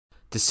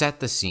To set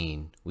the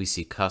scene, we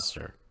see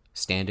Custer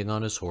standing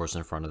on his horse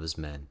in front of his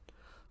men,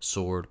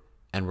 sword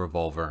and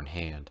revolver in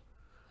hand.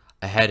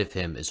 Ahead of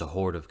him is a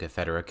horde of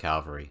Confederate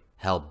cavalry,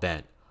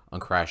 hell-bent on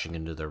crashing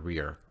into the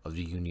rear of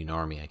the Union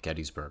Army at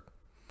Gettysburg.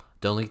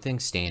 The only thing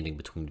standing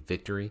between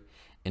victory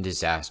and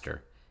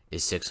disaster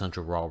is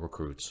 600 raw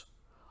recruits,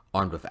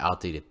 armed with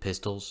outdated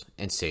pistols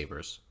and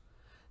sabers.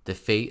 The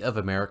fate of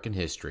American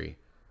history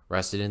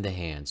rested in the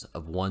hands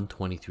of one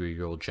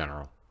 23-year-old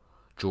general,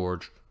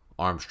 George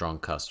Armstrong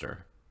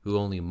Custer, who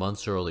only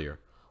months earlier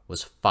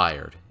was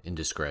fired in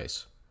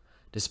disgrace.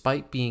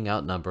 Despite being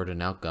outnumbered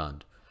and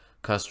outgunned,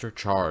 Custer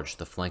charged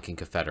the flanking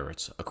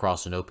Confederates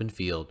across an open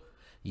field,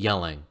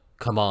 yelling,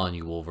 "Come on,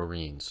 you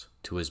wolverines,"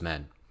 to his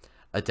men.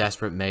 A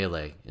desperate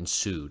melee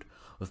ensued,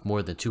 with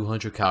more than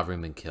 200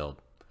 cavalrymen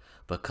killed.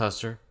 But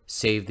Custer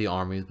saved the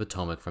Army of the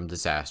Potomac from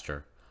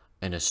disaster,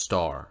 and a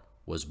star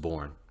was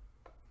born.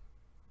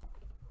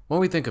 When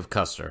we think of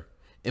Custer,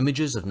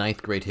 images of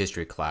ninth grade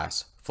history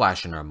class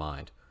flash in our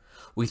mind.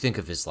 We think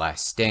of his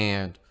last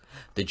stand,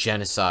 the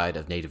genocide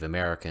of Native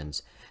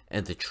Americans,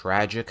 and the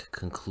tragic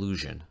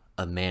conclusion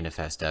of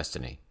Manifest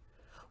Destiny.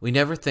 We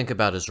never think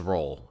about his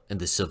role in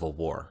the Civil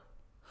War.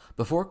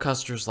 Before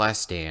Custer's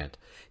last stand,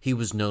 he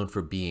was known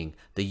for being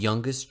the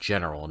youngest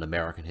general in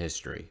American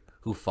history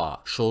who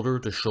fought shoulder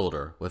to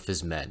shoulder with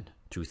his men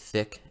through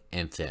thick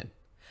and thin.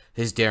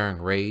 His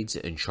daring raids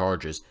and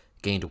charges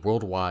gained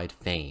worldwide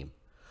fame.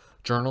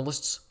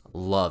 Journalists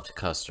loved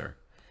Custer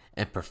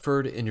and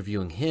preferred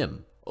interviewing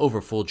him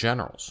over full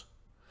generals.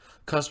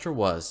 Custer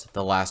was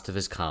the last of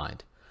his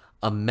kind,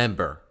 a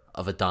member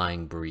of a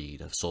dying breed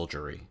of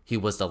soldiery. He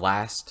was the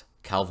last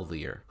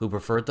cavalier who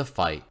preferred to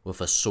fight with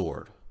a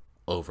sword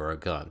over a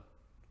gun.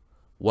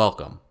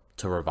 Welcome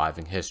to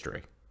Reviving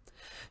History.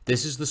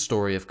 This is the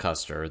story of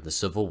Custer in the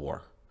Civil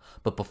War,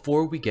 but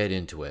before we get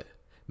into it,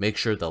 make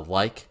sure to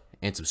like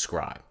and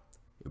subscribe.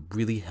 It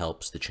really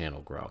helps the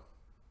channel grow.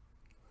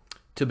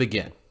 To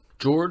begin,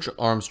 George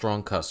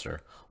Armstrong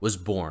Custer was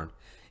born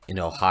in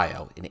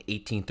Ohio in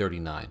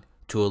 1839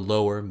 to a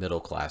lower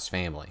middle-class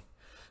family.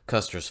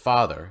 Custer's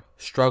father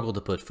struggled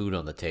to put food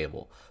on the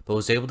table, but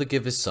was able to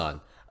give his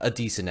son a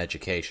decent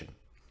education.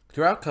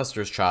 Throughout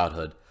Custer's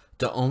childhood,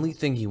 the only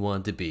thing he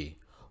wanted to be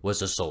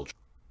was a soldier.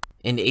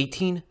 In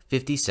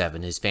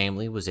 1857, his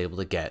family was able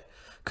to get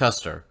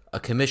Custer a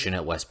commission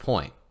at West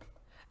Point.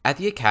 At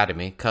the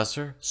academy,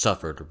 Custer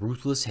suffered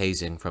ruthless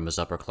hazing from his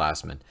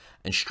upperclassmen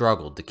and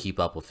struggled to keep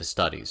up with his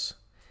studies.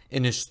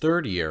 In his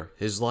third year,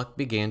 his luck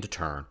began to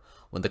turn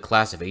when the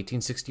class of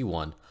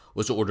 1861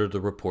 was ordered to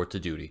report to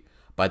duty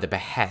by the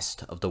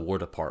behest of the War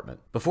Department.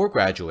 Before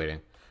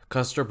graduating,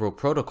 Custer broke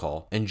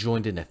protocol and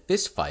joined in a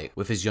fist fight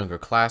with his younger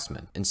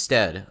classmen,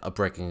 instead of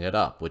breaking it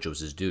up, which was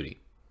his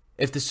duty.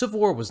 If the Civil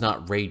War was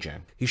not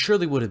raging, he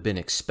surely would have been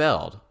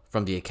expelled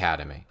from the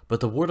academy,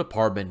 but the War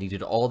Department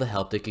needed all the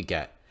help they could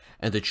get,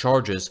 and the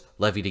charges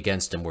levied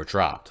against him were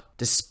dropped.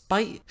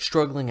 Despite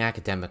struggling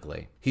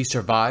academically, he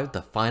survived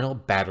the final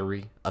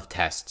battery of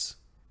tests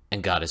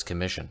and got his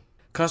commission.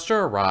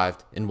 Custer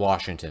arrived in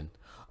Washington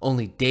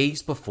only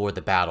days before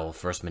the Battle of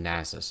First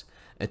Manassas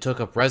and took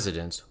up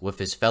residence with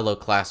his fellow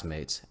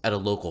classmates at a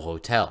local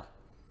hotel.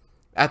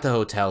 At the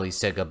hotel, he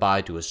said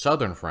goodbye to his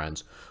Southern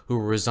friends who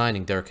were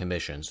resigning their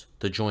commissions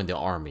to join the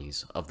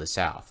armies of the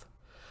South.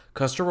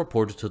 Custer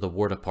reported to the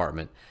War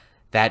Department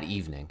that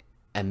evening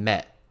and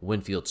met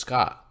Winfield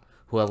Scott,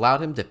 who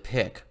allowed him to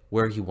pick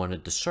where he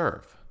wanted to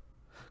serve.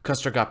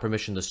 Custer got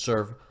permission to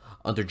serve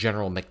under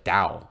General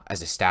McDowell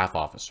as a staff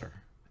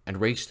officer and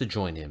raced to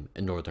join him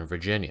in Northern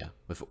Virginia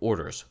with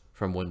orders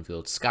from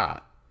Winfield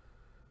Scott.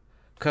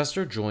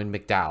 Custer joined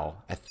McDowell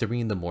at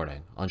 3 in the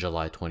morning on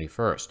July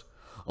 21st,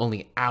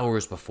 only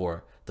hours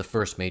before the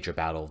first major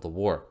battle of the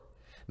war.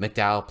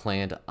 McDowell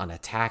planned on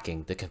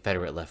attacking the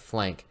Confederate left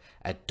flank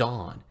at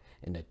dawn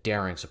in a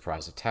daring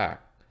surprise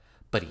attack,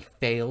 but he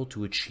failed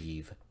to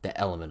achieve the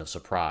element of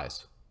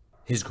surprise.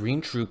 His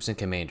green troops and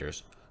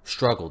commanders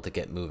struggled to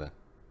get moving.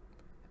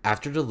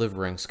 After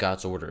delivering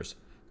Scott's orders,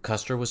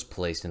 Custer was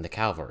placed in the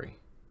cavalry.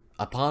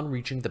 Upon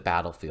reaching the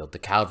battlefield, the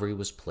cavalry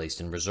was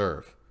placed in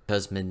reserve,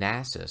 because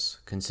Manassas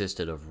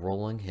consisted of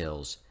rolling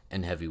hills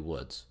and heavy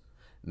woods,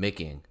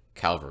 making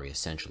cavalry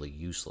essentially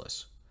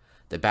useless.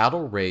 The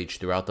battle raged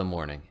throughout the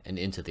morning and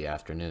into the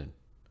afternoon.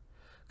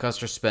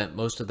 Custer spent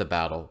most of the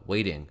battle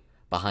waiting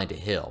behind a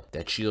hill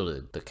that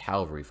shielded the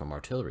cavalry from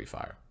artillery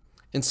fire.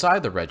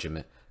 Inside the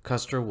regiment,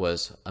 Custer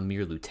was a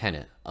mere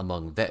lieutenant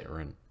among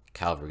veteran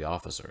cavalry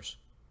officers.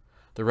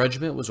 The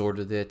regiment was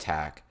ordered to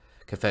attack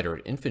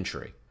Confederate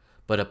infantry,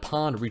 but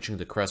upon reaching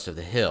the crest of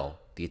the hill,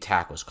 the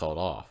attack was called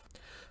off.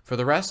 For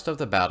the rest of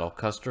the battle,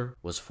 Custer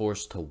was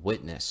forced to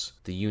witness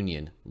the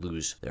Union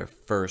lose their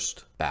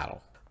first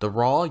battle. The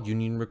raw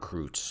Union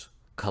recruits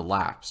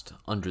collapsed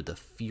under the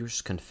fierce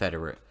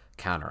Confederate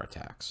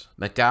counterattacks.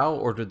 McDowell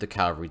ordered the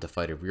cavalry to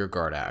fight a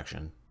rearguard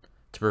action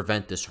to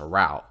prevent this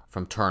rout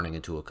from turning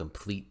into a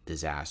complete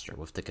disaster,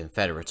 with the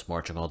Confederates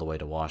marching all the way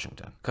to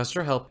Washington.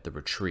 Custer helped the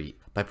retreat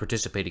by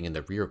participating in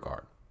the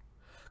rearguard.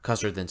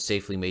 Custer then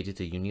safely made it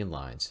to Union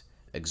lines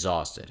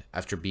exhausted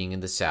after being in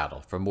the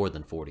saddle for more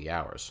than 40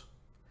 hours.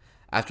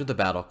 After the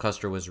battle,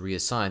 Custer was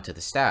reassigned to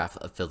the staff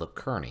of Philip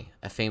Kearny,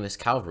 a famous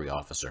cavalry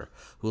officer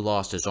who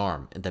lost his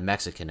arm in the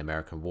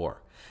Mexican-American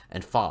War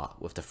and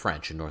fought with the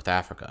French in North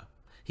Africa.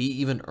 He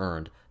even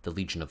earned the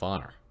Legion of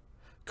Honor.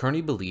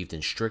 Kearny believed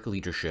in strict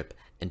leadership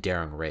and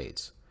daring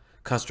raids.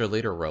 Custer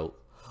later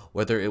wrote,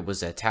 "Whether it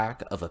was the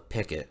attack of a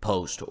picket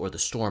post or the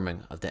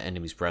storming of the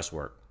enemy's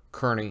breastwork,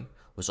 Kearny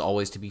was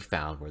always to be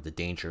found where the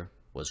danger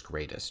was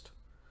greatest."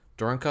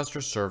 During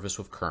Custer's service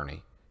with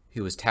Kearny, he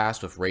was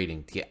tasked with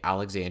raiding the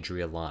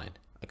Alexandria line,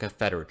 a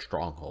Confederate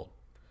stronghold.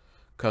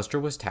 Custer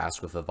was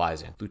tasked with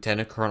advising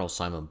Lieutenant Colonel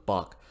Simon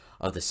Buck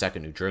of the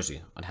 2nd New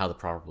Jersey on how to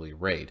properly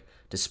raid,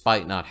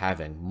 despite not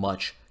having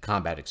much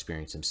combat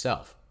experience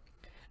himself.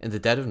 In the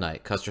dead of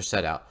night, Custer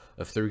set out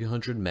with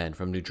 300 men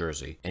from New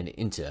Jersey and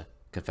into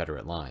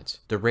Confederate lines.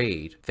 The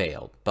raid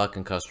failed. Buck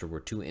and Custer were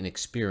too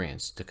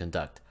inexperienced to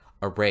conduct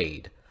a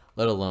raid,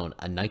 let alone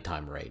a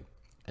nighttime raid,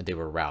 and they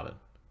were routed.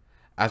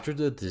 After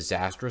the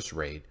disastrous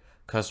raid,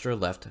 Custer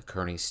left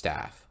Kearny's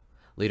staff,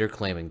 later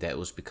claiming that it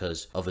was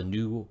because of a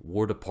new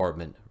War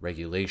Department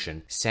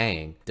regulation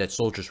saying that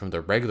soldiers from the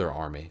regular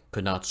army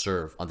could not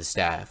serve on the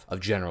staff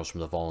of generals from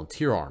the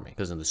volunteer army,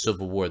 because in the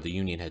Civil War the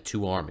Union had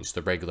two armies,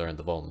 the regular and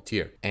the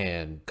volunteer,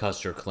 and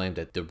Custer claimed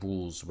that the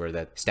rules were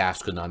that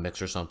staffs could not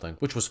mix or something,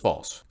 which was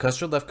false.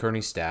 Custer left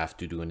Kearny's staff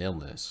due to an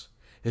illness.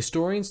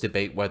 Historians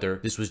debate whether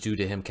this was due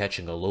to him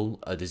catching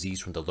a disease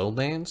from the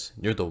lowlands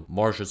near the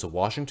marshes of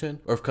Washington,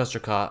 or if Custer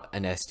caught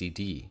an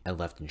STD and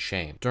left in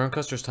shame. During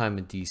Custer's time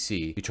in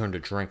D.C., he turned to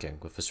drinking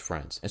with his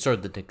friends and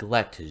started to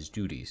neglect his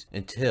duties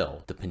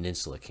until the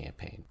Peninsula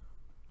Campaign.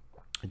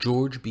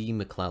 George B.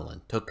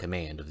 McClellan took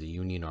command of the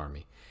Union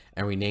Army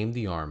and renamed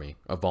the Army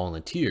of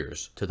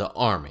Volunteers to the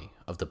Army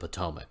of the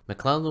Potomac.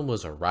 McClellan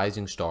was a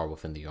rising star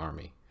within the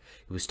Army.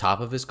 He was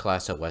top of his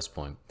class at West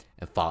Point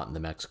and fought in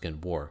the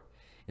Mexican War.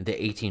 In the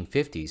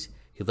 1850s,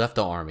 he left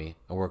the Army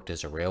and worked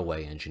as a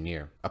railway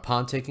engineer.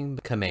 Upon taking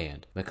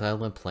command,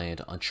 McClellan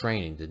planned on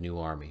training the new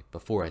army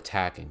before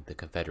attacking the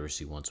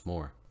Confederacy once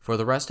more. For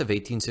the rest of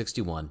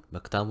 1861,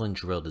 McClellan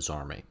drilled his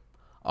army.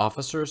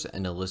 Officers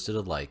and enlisted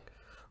alike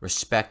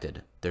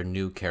respected their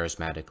new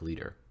charismatic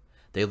leader.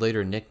 They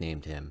later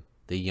nicknamed him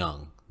the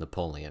Young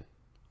Napoleon.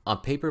 On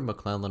paper,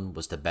 McClellan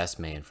was the best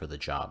man for the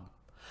job,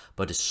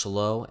 but his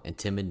slow and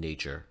timid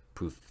nature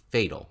proved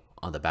fatal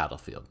on the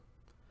battlefield.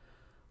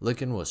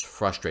 Lincoln was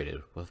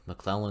frustrated with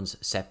McClellan's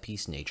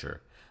set-piece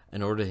nature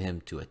and ordered him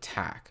to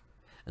attack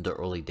in the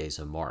early days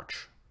of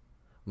March.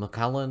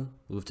 McClellan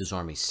moved his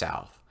army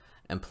south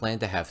and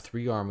planned to have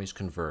three armies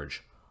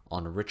converge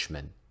on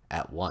Richmond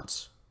at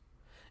once.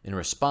 In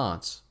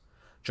response,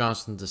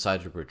 Johnston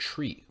decided to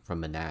retreat from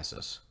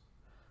Manassas.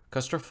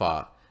 Custer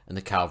fought in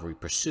the cavalry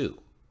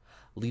pursuit,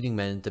 leading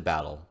men into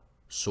battle,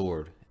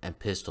 sword and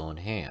pistol in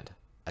hand,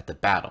 at the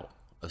Battle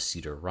of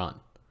Cedar Run.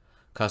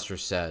 Custer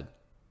said,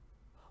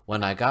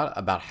 "When I got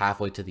about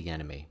halfway to the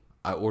enemy,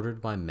 I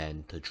ordered my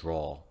men to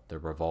draw their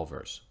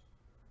revolvers.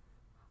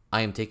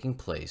 I am taking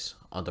place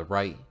on the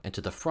right and to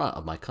the front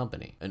of my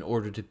company in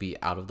order to be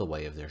out of the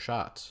way of their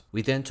shots.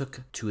 We then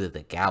took to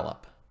the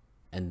gallop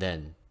and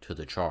then to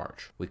the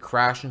charge. We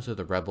crashed into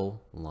the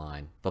rebel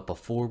line, but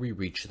before we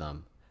reached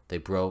them, they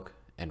broke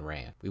and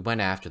ran. We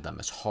went after them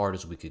as hard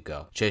as we could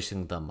go,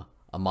 chasing them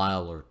a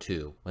mile or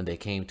two when they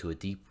came to a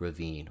deep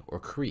ravine or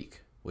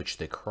creek, which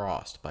they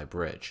crossed by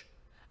bridge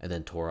and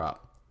then tore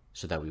up,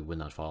 so that we would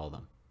not follow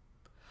them."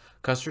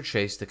 Custer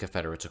chased the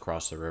Confederates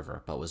across the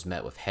river, but was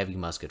met with heavy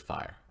musket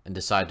fire and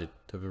decided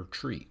to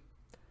retreat.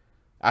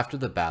 After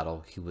the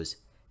battle, he was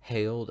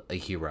hailed a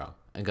hero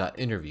and got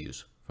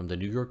interviews from the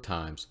New York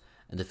Times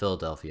and the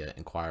Philadelphia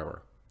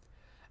Inquirer.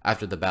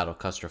 After the battle,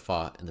 Custer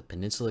fought in the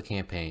Peninsula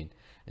Campaign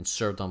and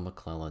served on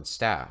McClellan's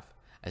staff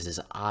as his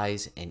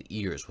eyes and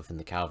ears within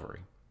the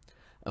cavalry.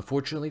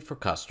 Unfortunately for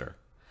Custer,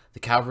 the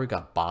cavalry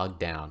got bogged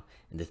down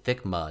in the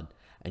thick mud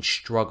and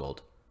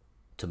struggled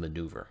to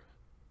maneuver.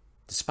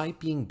 Despite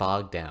being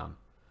bogged down,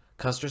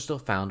 Custer still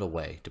found a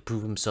way to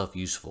prove himself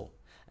useful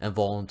and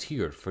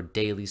volunteered for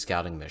daily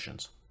scouting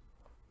missions.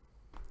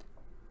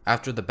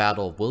 After the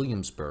Battle of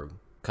Williamsburg,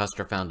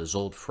 Custer found his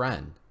old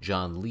friend,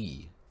 John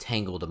Lee,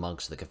 tangled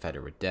amongst the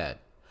Confederate dead.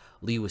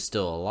 Lee was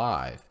still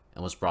alive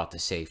and was brought to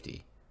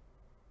safety.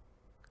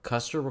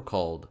 Custer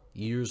recalled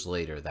years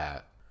later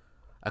that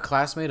a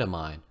classmate of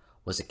mine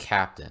was a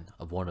captain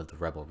of one of the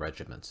rebel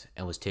regiments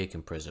and was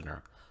taken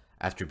prisoner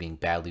after being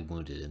badly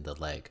wounded in the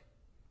leg.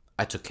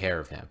 I took care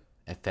of him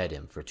and fed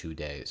him for 2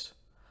 days,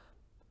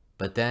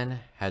 but then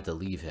had to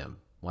leave him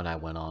when I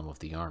went on with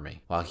the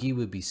army, while he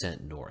would be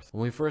sent north.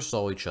 When we first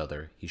saw each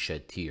other, he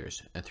shed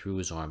tears and threw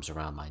his arms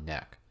around my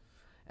neck,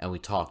 and we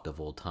talked of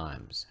old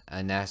times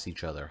and asked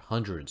each other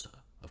hundreds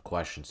of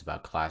questions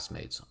about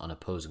classmates on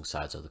opposing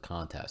sides of the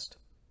contest.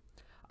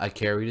 I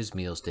carried his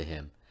meals to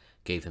him,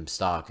 gave him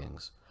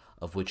stockings,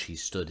 of which he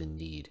stood in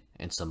need,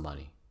 and some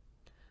money.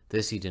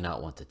 This he did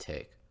not want to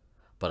take,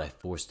 but I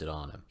forced it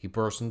on him. He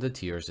burst into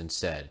tears and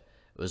said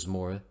it was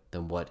more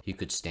than what he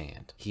could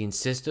stand. He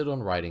insisted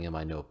on writing in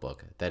my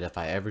notebook that if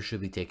I ever should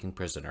be taken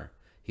prisoner,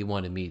 He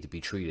wanted me to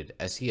be treated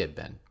as he had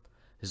been.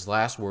 His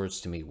last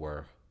words to me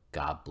were,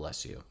 "God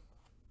bless you."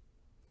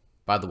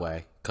 By the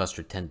way,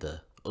 Custer tended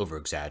to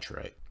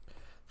over-exaggerate.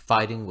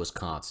 Fighting was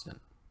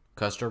constant.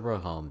 Custer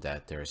wrote home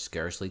that there is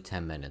scarcely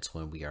 10 minutes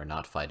when we are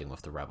not fighting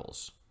with the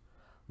rebels.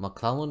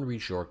 McClellan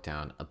reached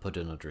Yorktown and put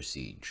it under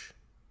siege.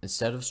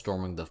 Instead of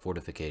storming the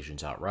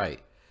fortifications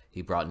outright,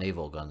 he brought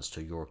naval guns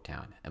to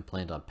Yorktown and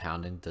planned on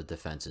pounding the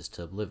defenses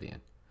to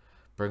oblivion.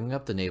 Bringing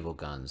up the naval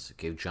guns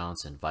gave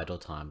Johnson vital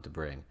time to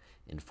bring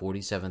in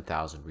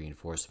 47,000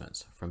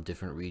 reinforcements from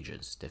different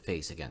regions to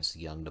face against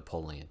the young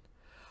Napoleon.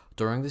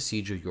 During the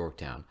siege of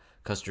Yorktown,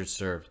 Custer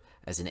served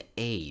as an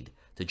aide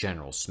to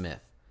General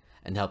Smith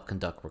and helped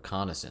conduct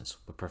reconnaissance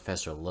with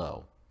Professor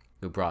Lowe,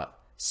 who brought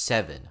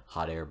 7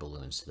 hot air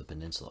balloons to the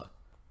peninsula.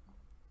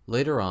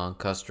 Later on,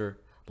 Custer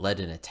led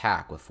an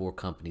attack with 4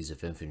 companies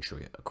of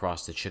infantry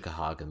across the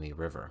Chickahominy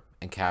River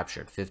and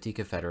captured 50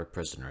 Confederate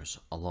prisoners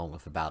along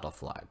with a battle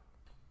flag.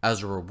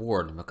 As a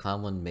reward,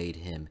 McClellan made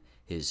him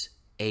his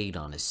aide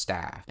on his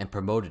staff and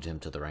promoted him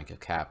to the rank of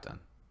captain.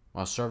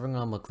 While serving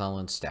on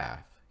McClellan's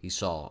staff, he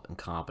saw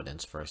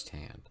incompetence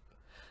firsthand.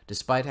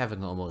 Despite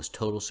having almost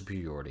total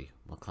superiority,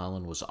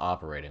 McClellan was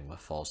operating with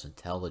false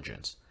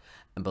intelligence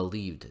and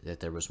believed that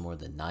there was more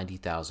than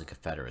 90,000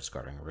 Confederates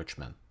guarding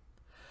Richmond.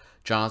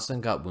 Johnston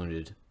got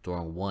wounded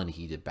during one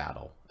heated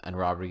battle, and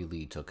Robert E.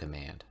 Lee took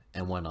command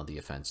and went on the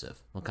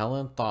offensive.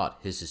 McClellan thought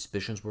his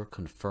suspicions were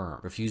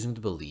confirmed, refusing to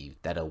believe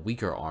that a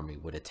weaker army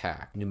would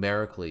attack a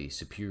numerically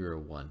superior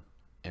one,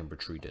 and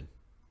retreated.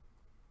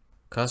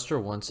 Custer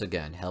once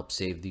again helped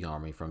save the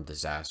army from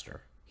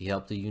disaster. He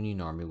helped the Union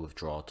army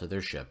withdraw to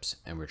their ships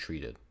and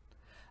retreated.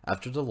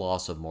 After the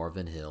loss of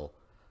Marvin Hill,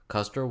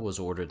 Custer was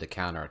ordered to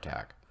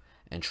counterattack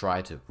and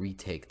try to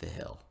retake the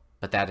hill,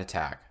 but that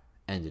attack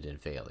ended in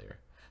failure.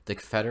 The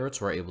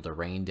Confederates were able to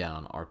rain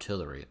down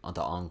artillery on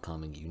the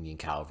oncoming Union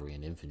cavalry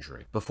and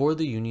infantry. Before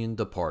the Union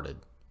departed,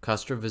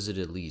 Custer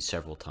visited Lee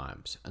several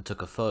times and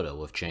took a photo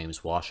with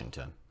James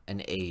Washington,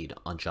 an aide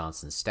on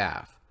Johnston's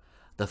staff.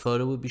 The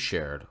photo would be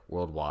shared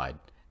worldwide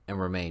and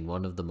remain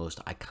one of the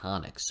most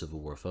iconic Civil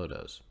War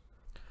photos.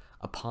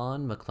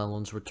 Upon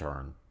McClellan's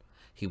return,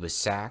 he was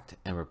sacked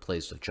and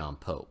replaced with John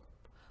Pope,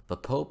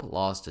 but Pope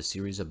lost a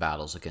series of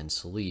battles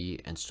against Lee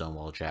and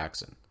Stonewall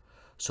Jackson,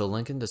 so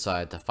Lincoln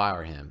decided to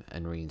fire him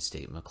and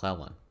reinstate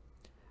McClellan.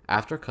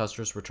 After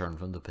Custer's return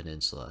from the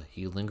peninsula,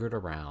 he lingered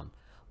around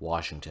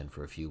Washington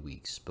for a few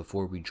weeks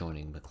before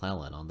rejoining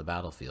McClellan on the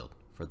battlefield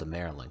for the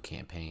Maryland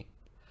campaign.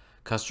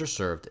 Custer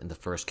served in the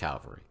 1st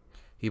Cavalry.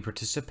 He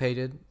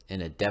participated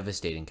in a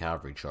devastating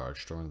cavalry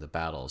charge during the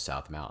Battle of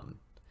South Mountain.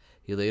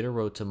 He later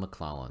wrote to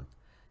McClellan,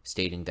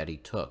 stating that he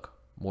took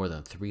more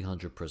than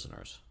 300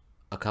 prisoners.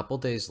 A couple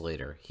days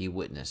later, he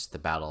witnessed the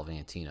Battle of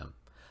Antietam,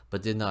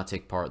 but did not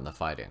take part in the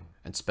fighting,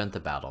 and spent the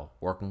battle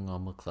working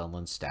on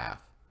McClellan's staff,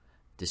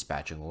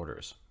 dispatching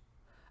orders.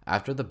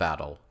 After the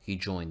battle, he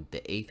joined the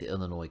 8th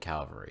Illinois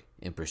Cavalry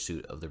in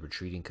pursuit of the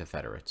retreating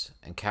Confederates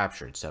and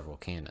captured several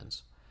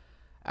cannons.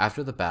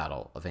 After the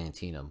Battle of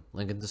Antietam,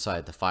 Lincoln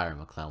decided to fire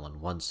McClellan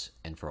once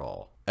and for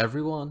all.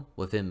 Everyone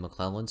within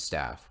McClellan's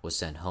staff was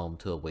sent home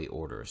to await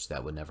orders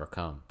that would never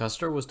come.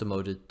 Custer was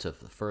demoted to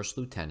the 1st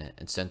lieutenant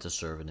and sent to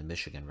serve in the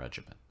Michigan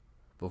Regiment.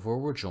 Before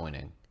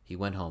rejoining, he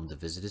went home to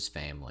visit his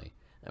family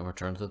and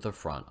returned to the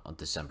front on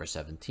December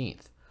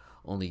 17th,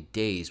 only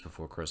days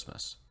before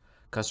Christmas.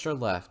 Custer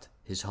left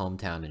his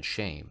hometown in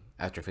shame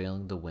after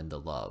failing to win the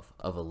love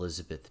of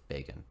Elizabeth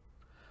Bacon.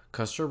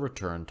 Custer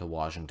returned to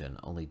Washington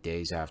only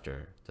days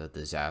after the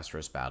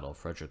disastrous Battle of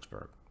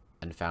Fredericksburg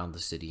and found the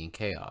city in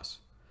chaos.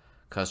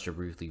 Custer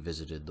briefly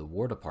visited the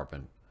War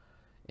Department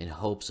in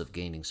hopes of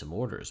gaining some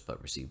orders,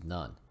 but received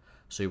none,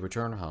 so he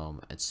returned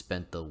home and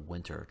spent the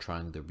winter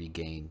trying to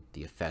regain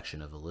the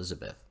affection of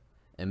Elizabeth.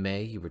 In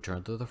May, he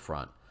returned to the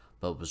front,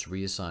 but was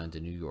reassigned to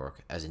New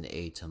York as an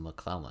aide to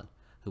McClellan,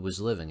 who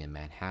was living in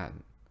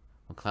Manhattan.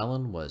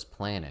 McClellan was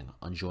planning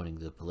on joining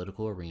the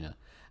political arena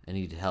and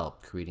needed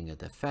help creating a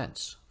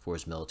defense for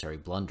his military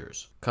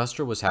blunders.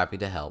 Custer was happy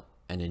to help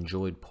and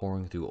enjoyed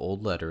poring through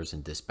old letters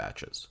and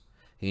dispatches.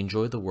 He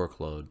enjoyed the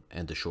workload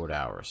and the short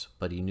hours,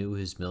 but he knew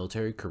his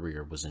military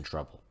career was in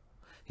trouble.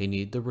 He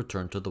needed to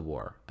return to the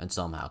war and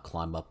somehow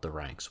climb up the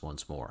ranks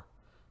once more.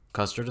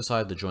 Custer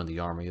decided to join the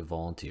Army of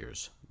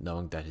Volunteers,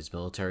 knowing that his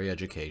military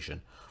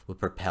education would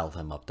propel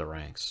him up the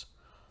ranks.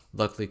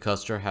 Luckily,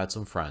 Custer had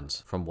some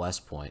friends from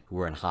West Point who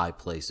were in high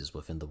places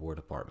within the War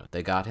Department.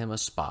 They got him a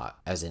spot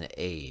as an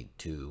aide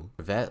to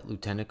Brevet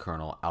Lieutenant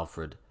Colonel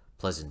Alfred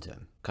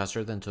Pleasanton.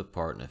 Custer then took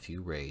part in a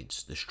few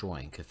raids,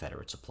 destroying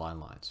Confederate supply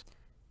lines.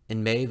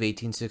 In May of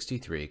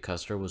 1863,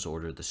 Custer was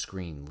ordered to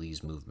screen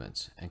Lee's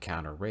movements and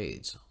counter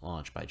raids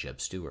launched by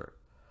Jeb Stuart.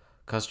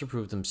 Custer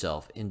proved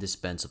himself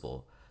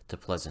indispensable to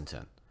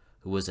Pleasanton,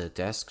 who was a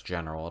desk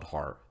general at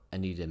heart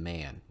and needed a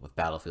man with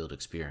battlefield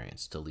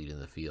experience to lead in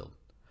the field.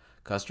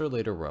 Custer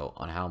later wrote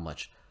on how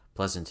much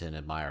Pleasanton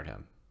admired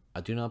him.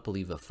 "I do not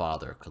believe a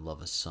father could love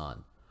a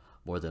son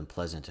more than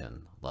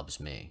Pleasanton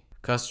loves me."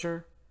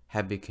 Custer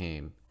had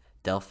become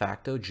de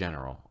facto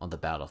general on the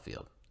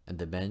battlefield, and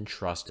the men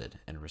trusted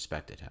and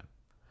respected him.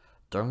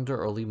 During the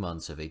early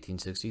months of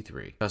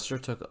 1863, Custer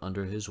took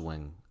under his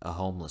wing a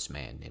homeless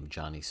man named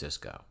Johnny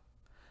Cisco.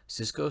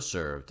 Cisco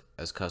served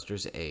as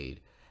Custer's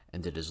aide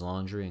and did his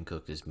laundry and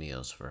cooked his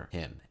meals for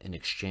him in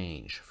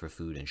exchange for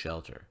food and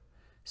shelter.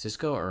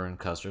 Cisco earned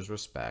Custer's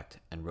respect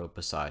and rode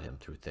beside him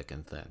through thick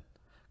and thin.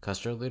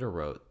 Custer later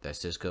wrote that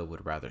Cisco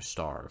would rather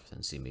starve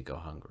than see me go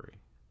hungry.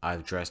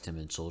 I've dressed him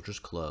in soldier's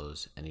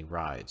clothes, and he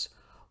rides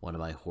one of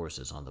my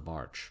horses on the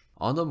march.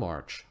 On the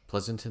march,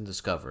 Pleasanton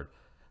discovered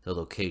the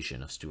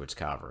location of Stuart's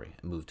cavalry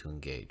and moved to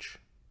engage.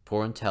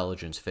 Poor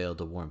intelligence failed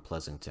to warn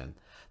Pleasanton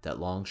that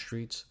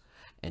Longstreet's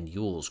and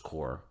Ewell's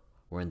corps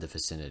were in the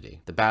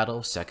vicinity. The Battle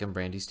of Second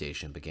Brandy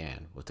Station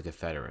began with the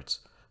Confederates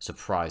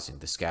surprising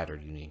the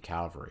scattered Union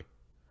cavalry.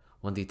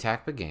 When the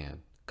attack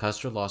began,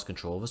 Custer lost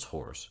control of his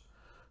horse,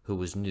 who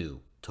was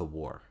new to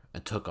war,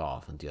 and took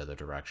off in the other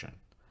direction.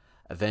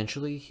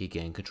 Eventually, he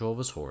gained control of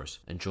his horse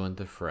and joined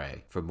the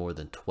fray for more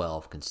than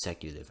 12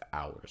 consecutive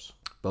hours.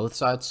 Both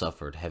sides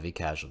suffered heavy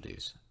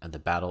casualties, and the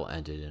battle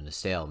ended in a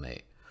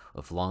stalemate,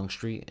 with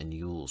Longstreet and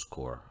Ewell's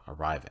corps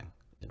arriving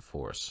in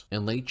force.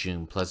 In late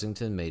June,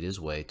 Pleasanton made his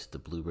way to the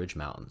Blue Ridge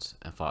Mountains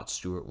and fought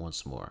Stuart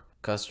once more.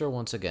 Custer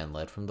once again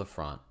led from the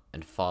front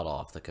and fought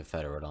off the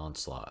Confederate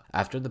onslaught.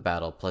 After the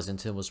battle,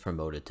 Pleasanton was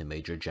promoted to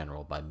Major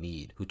General by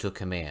Meade, who took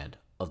command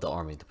of the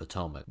Army of the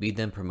Potomac. Meade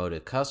then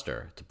promoted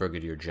Custer to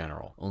Brigadier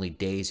General, only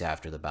days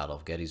after the Battle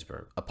of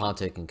Gettysburg. Upon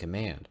taking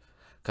command,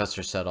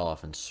 Custer set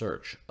off in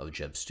search of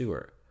Jeb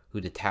Stuart,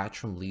 who detached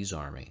from Lee's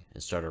army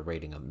and started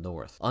raiding up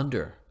north.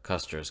 Under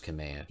Custer's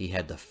command, he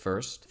had the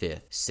 1st,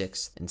 5th,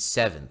 6th, and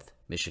 7th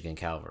Michigan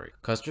Cavalry.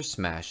 Custer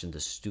smashed into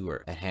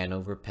Stuart at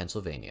Hanover,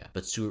 Pennsylvania,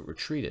 but Stuart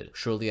retreated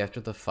shortly after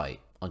the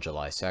fight on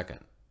July 2nd.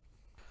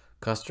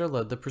 Custer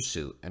led the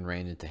pursuit and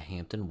ran into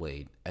Hampton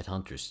Wade at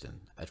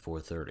Hunterston at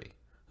 4:30.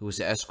 Who was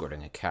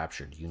escorting a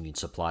captured Union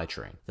supply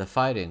train. The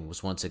fighting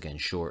was once again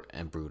short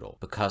and brutal,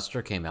 but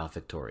Custer came out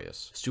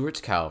victorious.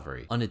 Stuart's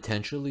cavalry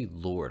unintentionally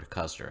lured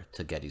Custer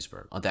to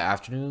Gettysburg. On the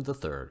afternoon of the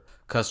 3rd,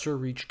 Custer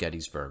reached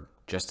Gettysburg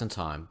just in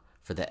time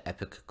for the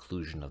epic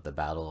conclusion of the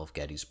Battle of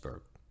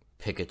Gettysburg,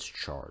 Pickett's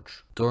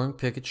Charge. During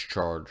Pickett's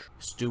Charge,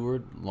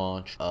 Stuart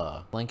launched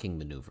a flanking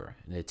maneuver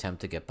in an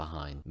attempt to get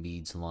behind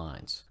Meade's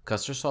lines.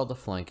 Custer saw the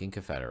flanking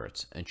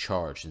Confederates and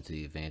charged into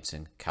the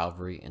advancing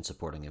cavalry and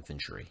supporting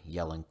infantry,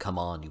 yelling, "Come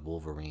on, you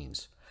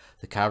wolverines."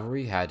 The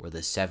cavalry were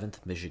the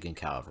 7th Michigan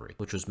Cavalry,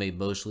 which was made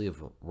mostly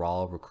of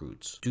raw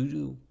recruits. Due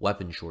to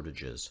weapon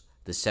shortages,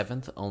 the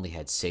 7th only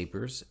had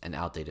sabers and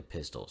outdated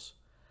pistols.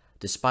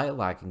 Despite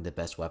lacking the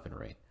best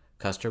weaponry,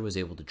 Custer was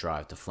able to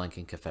drive the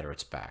flanking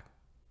Confederates back.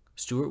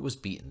 Stuart was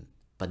beaten,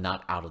 but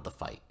not out of the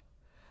fight.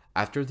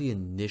 After the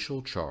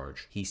initial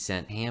charge, he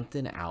sent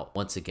Hampton out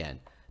once again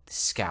to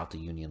scout the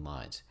Union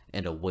lines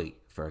and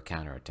await for a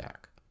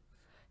counterattack.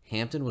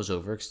 Hampton was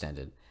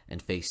overextended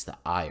and faced the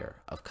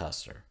ire of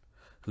Custer,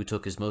 who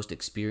took his most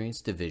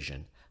experienced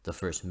division, the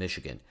 1st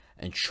Michigan,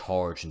 and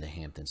charged into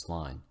Hampton's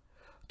line.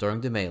 During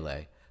the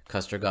melee,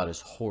 Custer got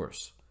his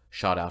horse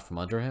shot out from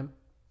under him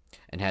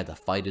and had to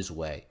fight his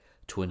way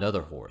to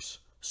another horse,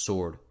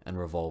 sword and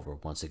revolver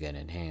once again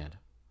in hand.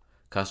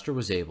 Custer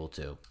was able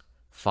to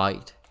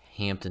fight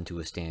Hampton to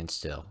a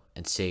standstill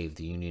and save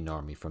the Union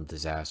Army from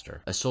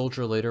disaster. A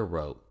soldier later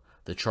wrote,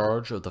 "The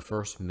charge of the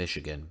 1st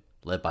Michigan,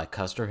 led by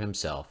Custer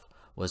himself,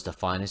 was the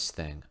finest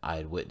thing I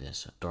had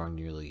witnessed during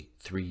nearly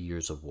 3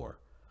 years of war."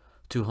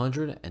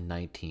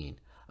 219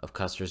 of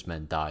Custer's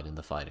men died in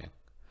the fighting.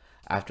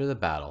 After the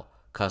battle,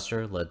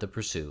 Custer led the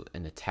pursuit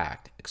and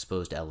attacked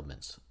exposed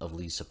elements of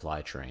Lee's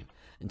supply train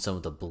in some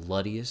of the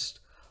bloodiest,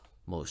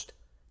 most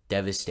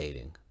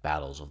devastating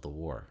battles of the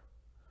war.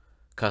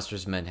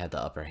 Custer's men had the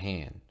upper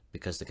hand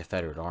because the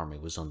Confederate army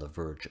was on the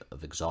verge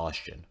of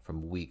exhaustion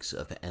from weeks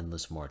of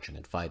endless marching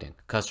and fighting.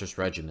 Custer's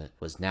regiment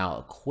was now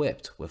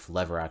equipped with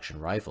lever-action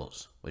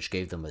rifles, which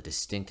gave them a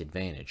distinct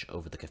advantage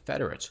over the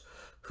Confederates,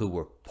 who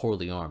were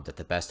poorly armed at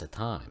the best of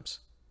times.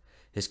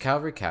 His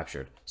cavalry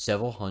captured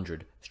several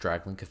hundred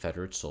straggling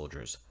Confederate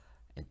soldiers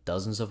and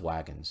dozens of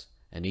wagons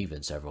and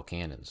even several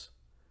cannons.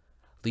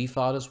 Lee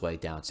fought his way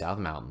down South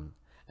Mountain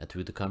and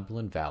through the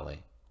Cumberland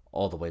Valley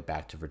all the way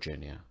back to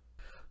Virginia.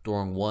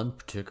 During one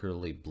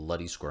particularly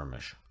bloody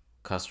skirmish,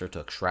 Custer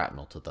took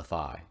shrapnel to the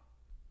thigh.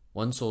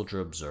 One soldier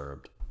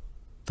observed,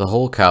 "The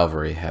whole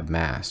cavalry had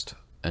massed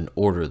and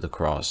ordered to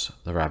cross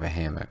the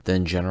Rappahannock.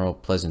 Then General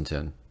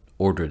Pleasanton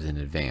ordered an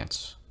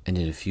advance, and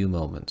in a few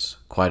moments,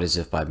 quite as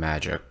if by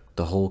magic,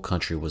 the whole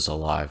country was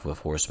alive with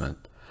horsemen.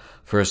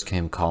 First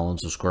came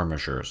columns of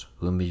skirmishers,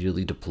 who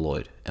immediately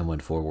deployed and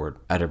went forward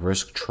at a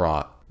brisk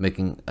trot,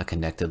 making a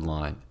connected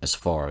line as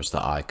far as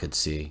the eye could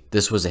see.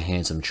 This was a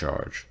handsome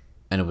charge,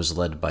 and it was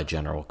led by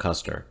General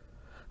Custer,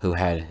 who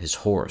had his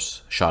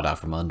horse shot out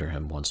from under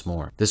him once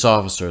more. This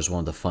officer is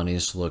one of the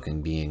funniest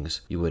looking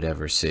beings you would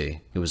ever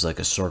see. He was like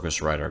a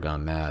circus rider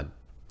gone mad."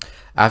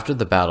 After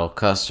the battle,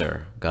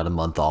 Custer got a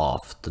month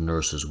off to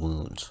nurse his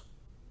wounds.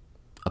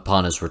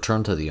 Upon his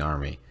return to the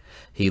army,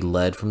 he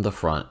led from the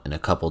front in a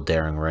couple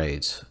daring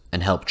raids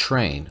and helped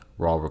train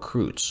raw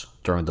recruits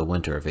during the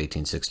winter of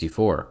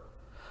 1864.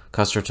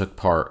 Custer took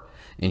part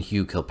in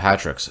Hugh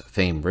Kilpatrick's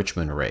famed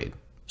Richmond raid,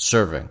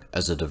 serving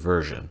as a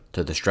diversion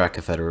to distract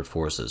Confederate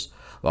forces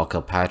while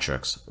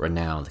Kilpatrick's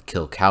renowned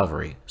Kill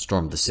Cavalry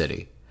stormed the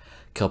city.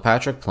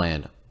 Kilpatrick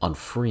planned on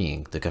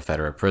freeing the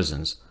Confederate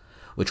prisons,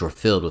 which were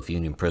filled with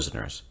Union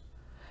prisoners,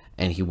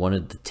 and he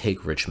wanted to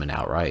take Richmond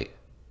outright.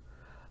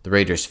 The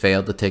raiders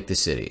failed to take the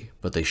city,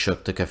 but they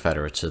shook the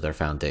Confederates to their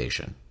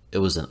foundation. It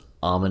was an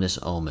ominous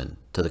omen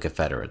to the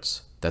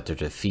Confederates that their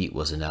defeat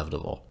was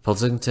inevitable.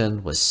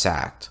 Pleasanton was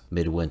sacked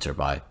midwinter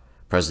by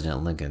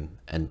President Lincoln,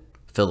 and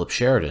Philip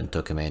Sheridan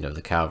took command of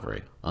the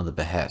cavalry on the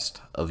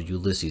behest of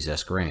Ulysses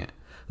S. Grant,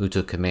 who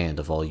took command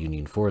of all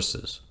Union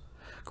forces.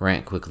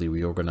 Grant quickly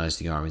reorganized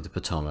the Army of the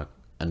Potomac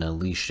and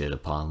unleashed it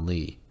upon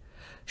Lee.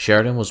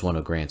 Sheridan was one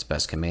of Grant's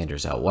best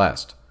commanders out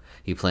west.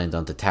 He planned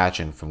on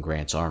detaching from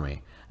Grant's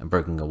army and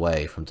breaking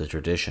away from the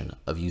tradition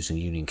of using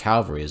Union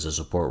cavalry as a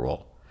support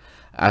role.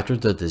 After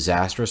the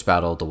disastrous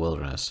Battle of the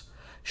Wilderness,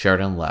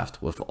 Sheridan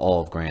left with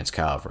all of Grant's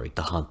cavalry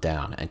to hunt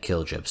down and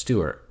kill Jeb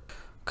Stuart.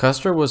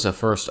 Custer was at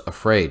first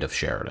afraid of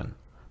Sheridan,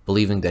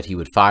 believing that he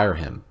would fire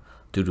him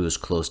due to his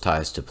close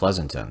ties to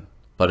Pleasanton,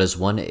 but as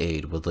one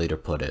aide would later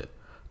put it,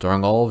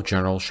 during all of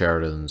General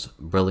Sheridan's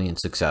brilliant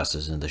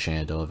successes in the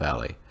Shenandoah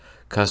Valley,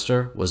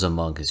 Custer was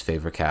among his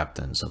favorite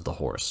captains of the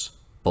horse,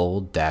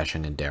 bold,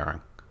 dashing, and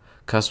daring.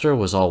 Custer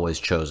was always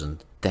chosen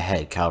to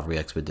head cavalry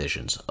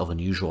expeditions of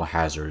unusual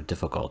hazard and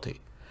difficulty.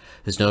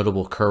 His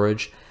notable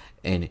courage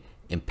and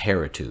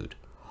imperitude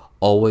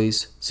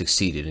always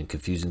succeeded in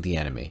confusing the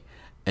enemy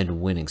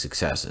and winning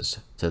successes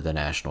to the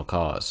national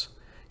cause.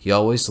 He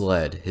always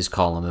led his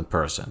column in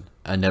person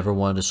and never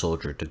wanted a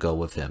soldier to go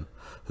with him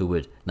who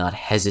would not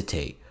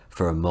hesitate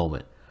for a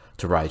moment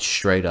to ride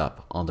straight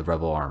up on the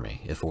rebel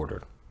army if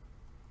ordered.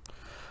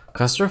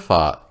 Custer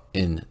fought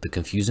in the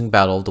confusing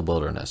Battle of the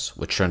Wilderness,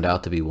 which turned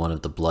out to be one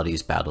of the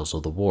bloodiest battles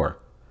of the war.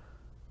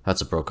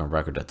 That's a broken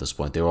record at this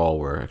point. They all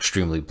were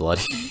extremely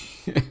bloody.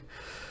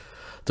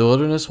 The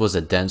Wilderness was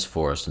a dense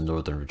forest in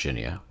northern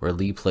Virginia, where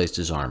Lee placed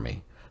his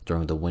army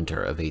during the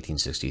winter of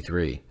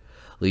 1863.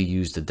 Lee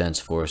used the dense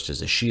forest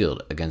as a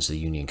shield against the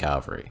Union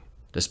cavalry.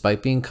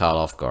 Despite being caught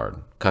off guard,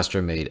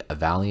 Custer made a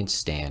valiant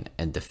stand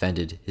and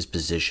defended his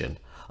position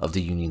of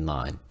the Union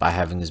line by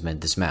having his men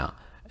dismount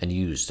and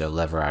use their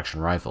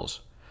lever-action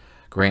rifles.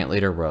 Grant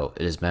later wrote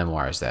in his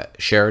memoirs that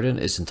Sheridan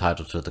is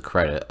entitled to the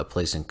credit of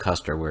placing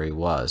Custer where he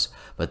was,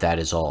 but that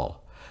is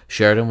all.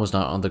 Sheridan was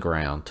not on the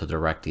ground to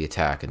direct the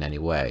attack in any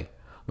way,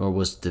 nor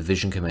was the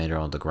division commander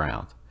on the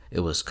ground. It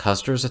was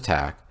Custer's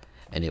attack,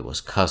 and it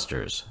was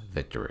Custer's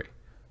victory.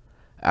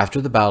 After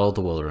the Battle of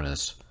the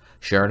Wilderness,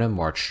 Sheridan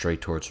marched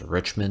straight towards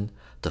Richmond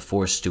to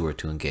force Stuart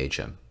to engage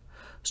him.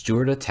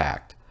 Stuart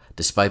attacked,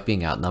 despite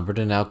being outnumbered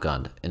and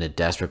outgunned in a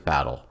desperate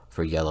battle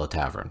for Yellow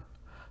Tavern.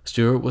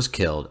 Stuart was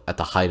killed at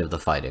the height of the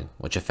fighting,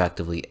 which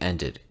effectively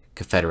ended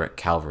Confederate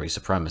cavalry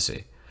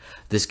supremacy.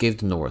 This gave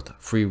the North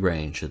free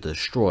range to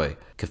destroy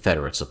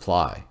Confederate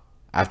supply.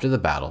 After the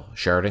battle,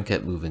 Sheridan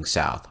kept moving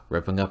south,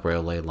 ripping up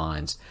railway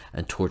lines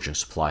and torching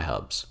supply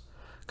hubs.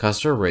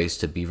 Custer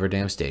raced to Beaver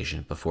Dam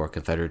Station before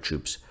Confederate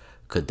troops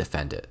could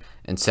defend it,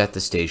 and set the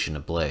station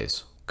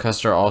ablaze.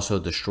 Custer also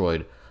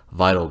destroyed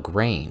vital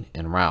grain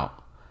en route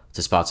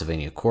to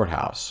Spotsylvania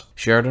Courthouse.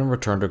 Sheridan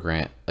returned to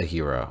Grant a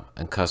hero,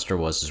 and Custer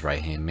was his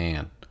right-hand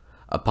man.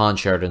 Upon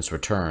Sheridan's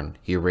return,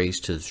 he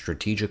raced to the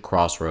strategic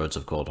crossroads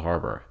of Cold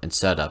Harbor and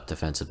set up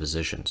defensive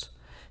positions.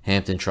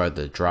 Hampton tried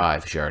to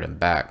drive Sheridan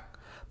back,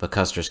 but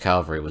Custer's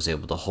cavalry was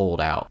able to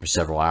hold out for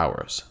several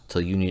hours,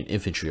 till Union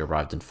infantry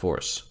arrived in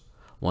force.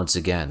 Once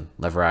again,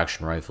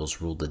 lever-action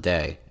rifles ruled the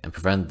day and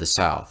prevented the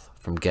South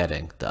from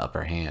getting the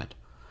upper hand.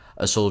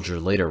 A soldier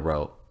later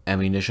wrote,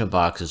 "Ammunition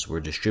boxes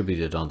were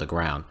distributed on the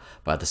ground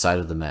by the side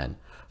of the men,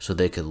 so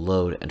they could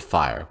load and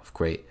fire with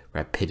great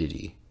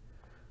rapidity."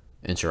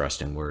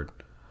 Interesting word.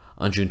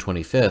 On June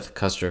 25th,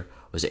 Custer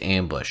was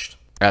ambushed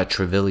at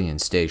Trevilian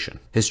Station.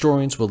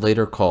 Historians would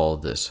later call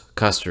this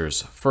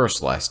Custer's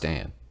first last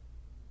stand.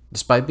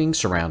 Despite being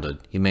surrounded,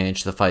 he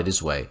managed to fight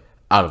his way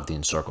out of the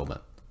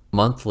encirclement. A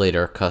month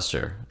later,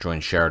 Custer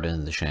joined Sheridan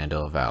in the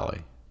Shenandoah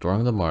Valley.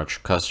 During the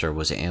march, Custer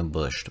was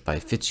ambushed by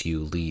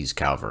Fitzhugh Lee's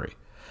cavalry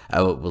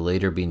at what would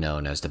later be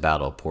known as the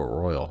Battle of Port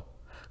Royal.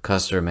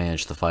 Custer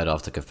managed to fight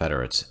off the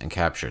Confederates and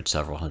captured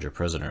several hundred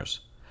prisoners.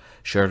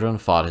 Sheridan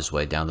fought his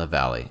way down the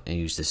valley and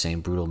used the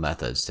same brutal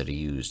methods that he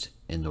used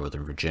in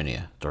northern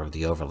Virginia during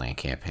the Overland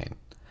Campaign.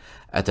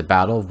 At the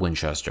Battle of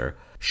Winchester,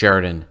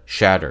 Sheridan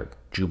shattered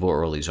Jubal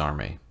Early's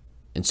army.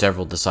 In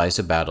several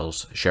decisive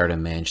battles,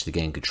 Sheridan managed to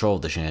gain control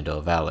of the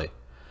Shenandoah Valley.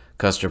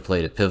 Custer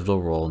played a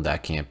pivotal role in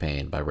that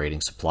campaign by raiding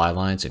supply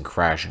lines and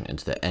crashing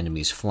into the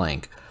enemy's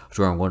flank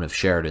during one of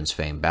Sheridan's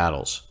famed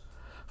battles.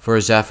 For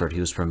his effort, he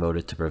was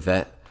promoted to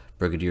brevet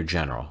brigadier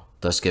general,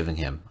 thus giving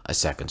him a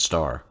second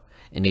star.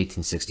 In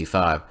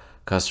 1865,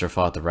 Custer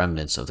fought the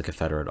remnants of the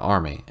Confederate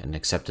Army and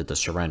accepted the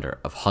surrender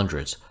of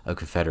hundreds of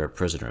Confederate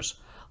prisoners,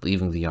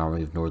 leaving the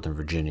Army of Northern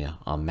Virginia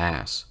en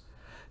masse.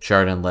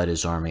 Sheridan led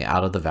his army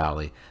out of the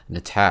valley and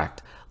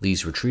attacked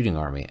Lee's retreating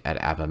army at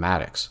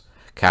Appomattox,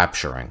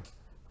 capturing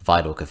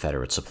vital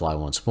Confederate supply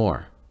once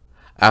more.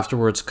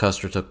 Afterwards,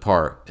 Custer took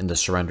part in the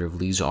surrender of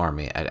Lee's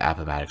army at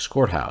Appomattox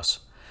Courthouse.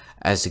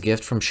 As a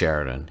gift from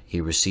Sheridan,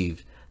 he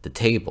received the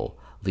table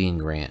Lee and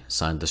Grant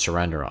signed the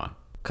surrender on.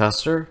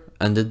 Custer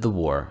ended the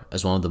war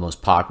as one of the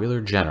most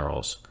popular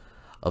generals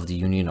of the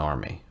Union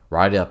Army,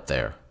 right up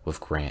there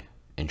with Grant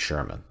and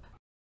Sherman.